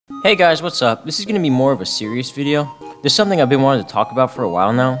Hey guys, what's up? This is going to be more of a serious video. There's something I've been wanting to talk about for a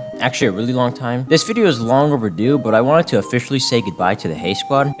while now, actually a really long time. This video is long overdue, but I wanted to officially say goodbye to the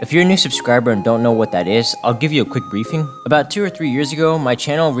HeySquad. If you're a new subscriber and don't know what that is, I'll give you a quick briefing. About 2 or 3 years ago, my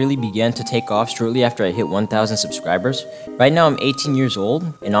channel really began to take off shortly after I hit 1,000 subscribers. Right now I'm 18 years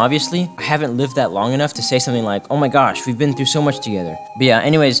old, and obviously, I haven't lived that long enough to say something like, oh my gosh, we've been through so much together. But yeah,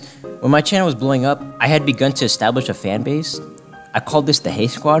 anyways, when my channel was blowing up, I had begun to establish a fan base. I called this the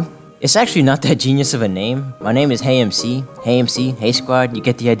HeySquad. It's actually not that genius of a name. My name is HeyMC, HeySquad, you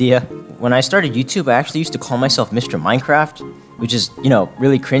get the idea. When I started YouTube, I actually used to call myself Mr. Minecraft, which is,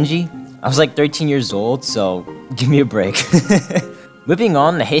 really cringy. I was like 13 years old, so give me a break. Moving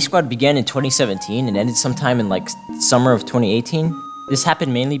on, the HeySquad began in 2017 and ended sometime in like summer of 2018. This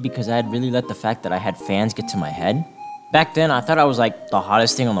happened mainly because I had really let the fact that I had fans get to my head. Back then, I thought I was like the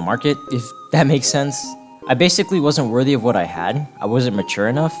hottest thing on the market, if that makes sense. I basically wasn't worthy of what I had. I wasn't mature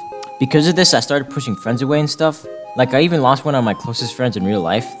enough. Because of this, I started pushing friends away and stuff. Like, I even lost one of my closest friends in real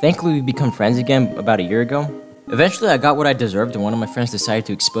life. Thankfully, we've become friends again about a year ago. Eventually, I got what I deserved and one of my friends decided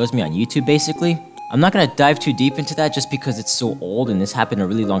to expose me on YouTube, basically. I'm not gonna dive too deep into that just because it's so old and this happened a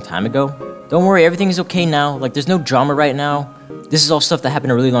really long time ago. Don't worry, everything is okay now. Like, there's no drama right now. This is all stuff that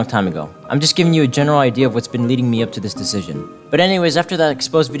happened a really long time ago. I'm just giving you a general idea of what's been leading me up to this decision. But anyways, after that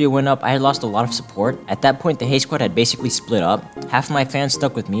exposed video went up, I had lost a lot of support. At that point, the HeySquad had basically split up. Half of my fans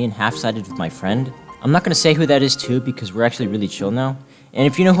stuck with me and half sided with my friend. I'm not gonna say who that is too because we're actually really chill now. And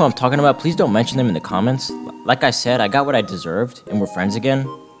if you know who I'm talking about, please don't mention them in the comments. Like I said, I got what I deserved and we're friends again.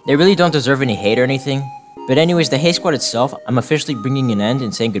 They really don't deserve any hate or anything. But anyways, the HeySquad itself, I'm officially bringing an end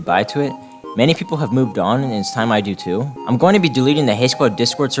and saying goodbye to it. Many people have moved on, and it's time I do too. I'm going to be deleting the HeySquad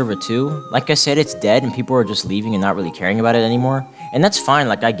Discord server too. Like I said, it's dead and people are just leaving and not really caring about it anymore. And that's fine,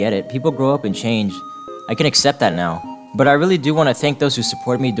 like I get it. People grow up and change. I can accept that now. But I really do want to thank those who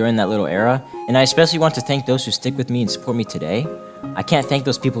supported me during that little era, and I especially want to thank those who stick with me and support me today. I can't thank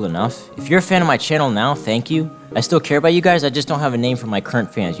those people enough. If you're a fan of my channel now, thank you. I still care about you guys, I just don't have a name for my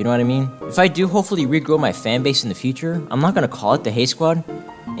current fans, you know what I mean? If I do hopefully regrow my fan base in the future, I'm not going to call it the HeySquad.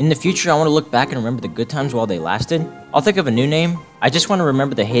 In the future, I want to look back and remember the good times while they lasted. I'll think of a new name. I just want to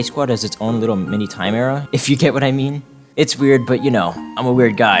remember the HeySquad as its own little mini time era, if you get what I mean. It's weird, but I'm a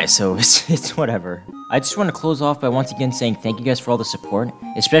weird guy, so it's whatever. I just want to close off by once again saying thank you guys for all the support,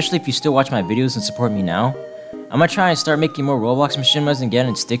 especially if you still watch my videos and support me now. I'm gonna try and start making more Roblox machinimas again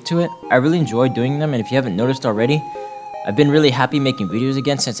and stick to it. I really enjoy doing them, and if you haven't noticed already, I've been really happy making videos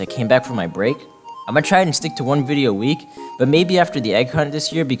again since I came back from my break. I'm gonna try and stick to one video a week, but maybe after the egg hunt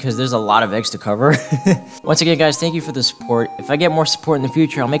this year because there's a lot of eggs to cover. Once again guys, thank you for the support. If I get more support in the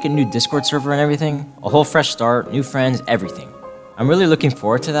future, I'll make a new Discord server and everything. A whole fresh start, new friends, everything. I'm really looking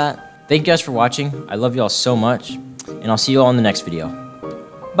forward to that. Thank you guys for watching. I love you all so much, and I'll see you all in the next video.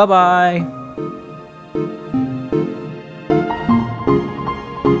 Bye bye!